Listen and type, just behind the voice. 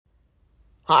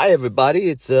Hi, everybody.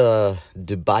 It's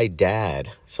Dubai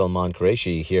Dad, Salman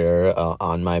Qureshi here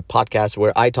on my podcast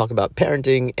where I talk about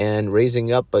parenting and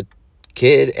raising up a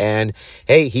kid. And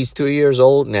hey, he's 2 years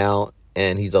old now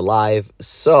and he's alive.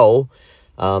 So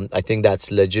I think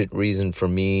that's legit reason for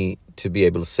me to be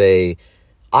able to say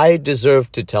I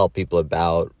deserve to tell people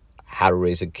about how to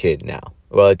raise a kid now.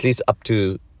 Well, at least up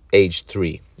to age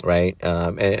 3, right?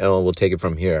 And we'll take it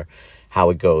from here, how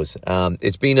it goes.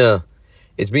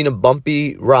 It's been a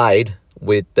bumpy ride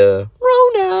with the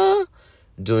Rona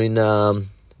doing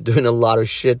a lot of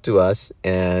shit to us,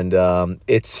 and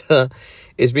it's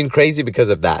been crazy because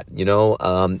of that.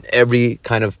 Every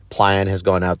kind of plan has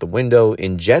gone out the window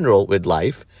in general with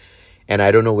life, and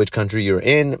I don't know which country you're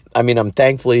in. I mean, I'm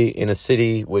thankfully in a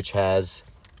city which has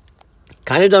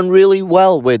kind of done really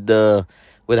well with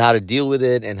how to deal with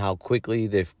it and how quickly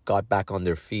they've got back on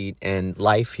their feet, and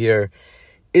life here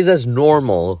is as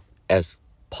normal as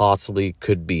possibly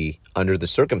could be under the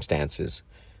circumstances.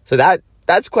 So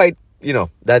that's quite,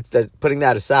 that's putting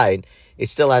that aside, it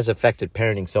still has affected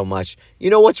parenting so much. You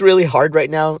know what's really hard right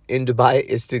now in Dubai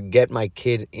is to get my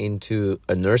kid into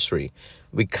a nursery.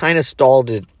 We kind of stalled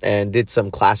it and did some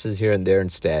classes here and there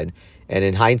instead. And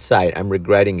in hindsight, I'm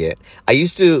regretting it. I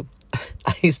used to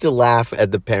laugh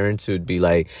at the parents who'd be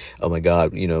like, oh my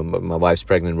God, my wife's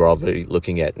pregnant. We're already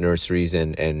looking at nurseries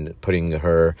and putting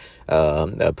her,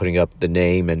 putting up the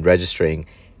name and registering.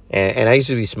 And I used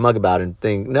to be smug about it and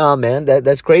think, no, man,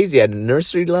 that's crazy. At a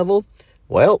nursery level,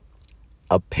 well,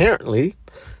 apparently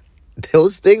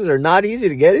those things are not easy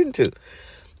to get into.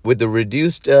 With the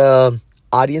reduced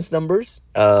audience numbers,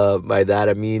 by that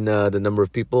I mean the number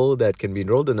of people that can be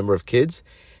enrolled, the number of kids,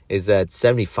 is at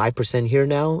 75% here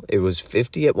now. It was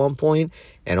 50 at one point,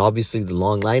 and obviously the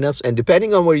long lineups. And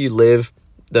depending on where you live,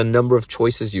 the number of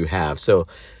choices you have. So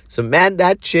man,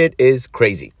 that shit is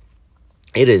crazy.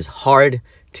 It is hard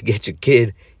to get your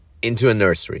kid into a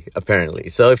nursery, apparently.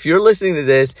 So if you're listening to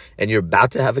this and you're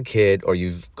about to have a kid, or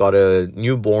you've got a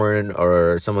newborn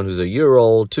or someone who's a year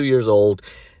old, 2 years old,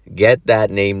 get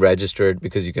that name registered,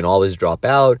 because you can always drop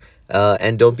out.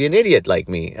 And don't be an idiot like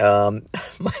me.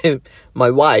 My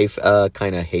wife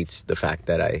kind of hates the fact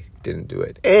that I didn't do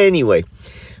it. Anyway,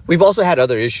 we've also had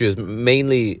other issues.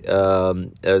 Mainly,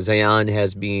 Zayan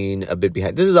has been a bit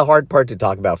behind. This is a hard part to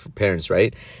talk about for parents,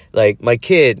 right? Like my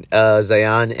kid,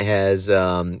 Zayan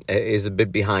is a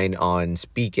bit behind on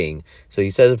speaking. So he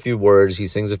says a few words, he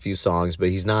sings a few songs, but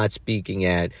he's not speaking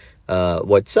at you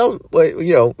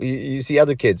see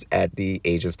other kids at the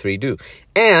age of 3 do.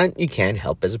 And you can't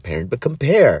help as a parent but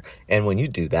compare. And when you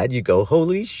do that, you go,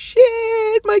 holy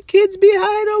shit, my kid's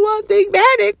behind on one thing.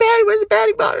 Panic, where's the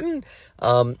panic button?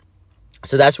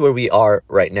 So that's where we are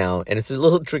right now. And it's a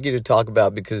little tricky to talk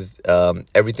about because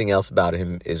everything else about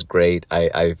him is great.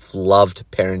 I've loved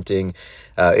parenting.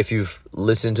 If you've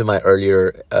listened to my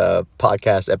earlier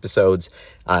podcast episodes,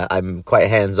 I'm quite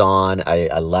hands-on.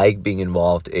 I like being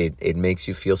involved. It makes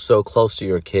you feel so close to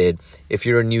your kid. If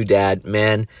you're a new dad,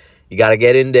 man, you got to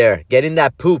get in there. Get in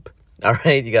that poop. All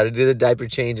right, you got to do the diaper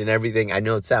change and everything. I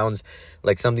know it sounds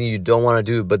like something you don't want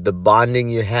to do, but the bonding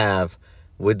you have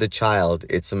with the child,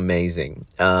 it's amazing.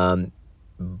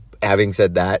 Having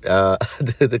said that,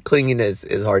 the clinginess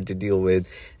is hard to deal with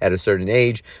at a certain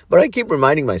age. But I keep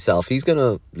reminding myself, he's going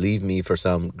to leave me for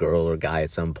some girl or guy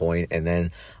at some point. And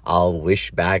then I'll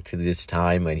wish back to this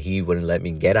time when he wouldn't let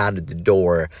me get out of the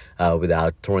door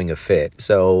without throwing a fit.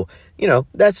 So,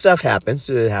 that stuff happens.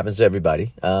 It happens to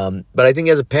everybody. But I think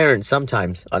as a parent,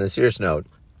 sometimes, on a serious note,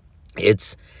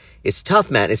 it's tough,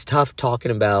 man. It's tough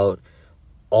talking about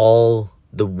all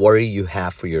the worry you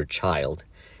have for your child.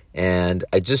 And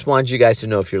I just want you guys to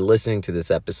know, if you're listening to this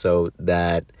episode,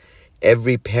 that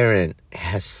every parent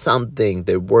has something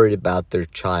they're worried about their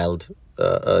child,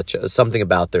 something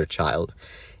about their child.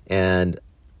 And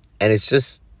it's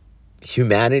just,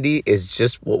 humanity is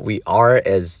just what we are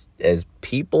as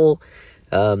people.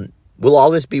 We'll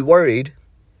always be worried,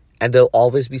 and there'll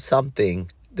always be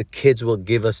something the kids will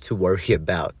give us to worry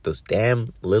about. Those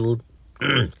damn little...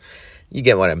 You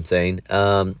get what I'm saying.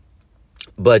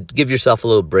 But give yourself a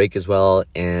little break as well.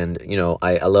 And,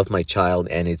 I love my child,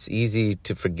 and it's easy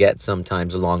to forget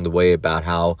sometimes along the way about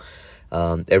how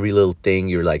every little thing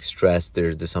you're like stressed.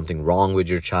 There's something wrong with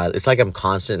your child. It's like I'm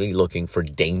constantly looking for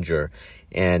danger,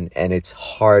 and it's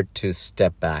hard to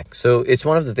step back. So it's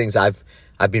one of the things I've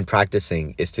been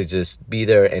practicing, is to just be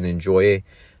there and enjoy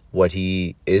what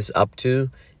he is up to,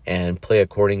 and play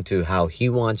according to how he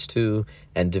wants to,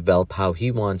 and develop how he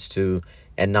wants to,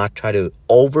 and not try to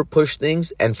over push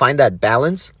things, and find that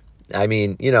balance. I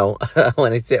mean,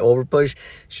 when I say over push,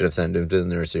 should have sent him to the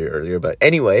nursery earlier. But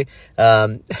anyway,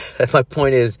 my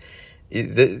point is,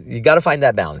 you got to find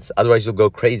that balance. Otherwise, you'll go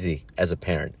crazy as a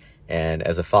parent and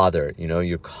as a father.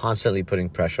 You're constantly putting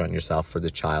pressure on yourself for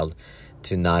the child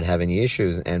to not have any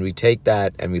issues. And we take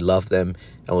that and we love them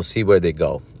and we'll see where they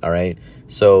go. All right.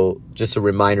 So just a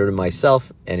reminder to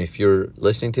myself. And if you're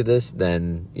listening to this,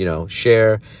 then,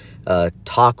 share,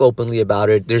 talk openly about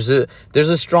it. There's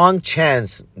a strong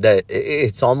chance that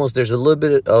there's a little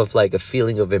bit of like a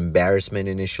feeling of embarrassment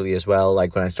initially as well.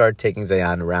 Like when I started taking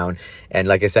Zayan around, and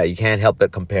like I said, you can't help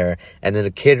but compare. And then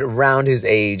a kid around his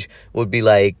age would be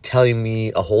like telling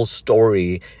me a whole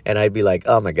story, and I'd be like,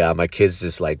 oh my God, my kid's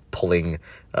just like pulling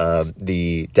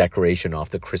the decoration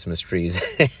off the Christmas trees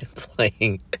and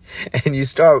playing, and you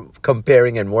start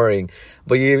comparing and worrying.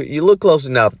 But you look close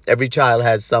enough, every child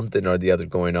has something or the other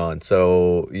going on.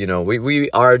 So we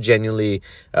are genuinely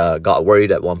got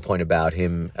worried at one point about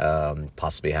him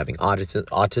possibly having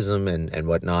autism and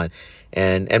whatnot,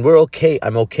 and we're okay.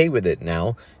 I'm okay with it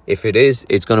now. If it is,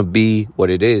 it's gonna be what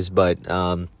it is. But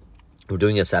we're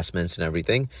doing assessments and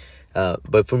everything.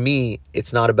 But for me,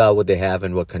 it's not about what they have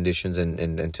and what conditions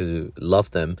and to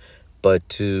love them, but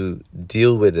to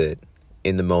deal with it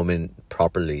in the moment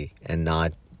properly and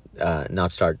not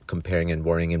start comparing and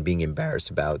worrying and being embarrassed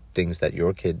about things that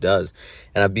your kid does.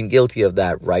 And I've been guilty of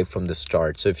that right from the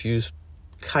start. So if you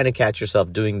kind of catch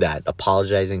yourself doing that,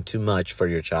 apologizing too much for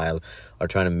your child or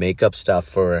trying to make up stuff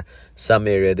for some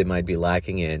area they might be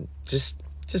lacking in, just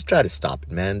try to stop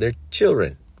it, man. They're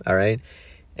children, all right?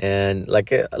 And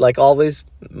like always,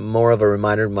 more of a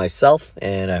reminder to myself,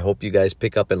 and I hope you guys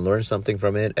pick up and learn something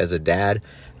from it as a dad.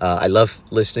 I love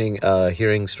listening,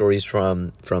 hearing stories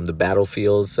from the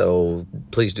battlefield. So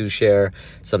please do share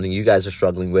something you guys are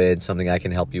struggling with, something I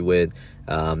can help you with,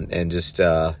 and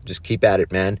just keep at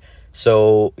it, man.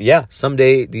 So yeah,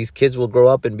 someday these kids will grow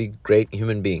up and be great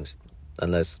human beings,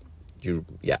 unless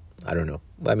I don't know.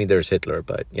 I mean, there's Hitler,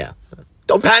 but yeah.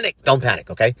 Don't panic,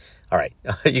 okay? All right.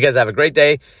 You guys have a great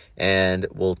day, and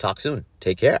we'll talk soon.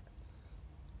 Take care.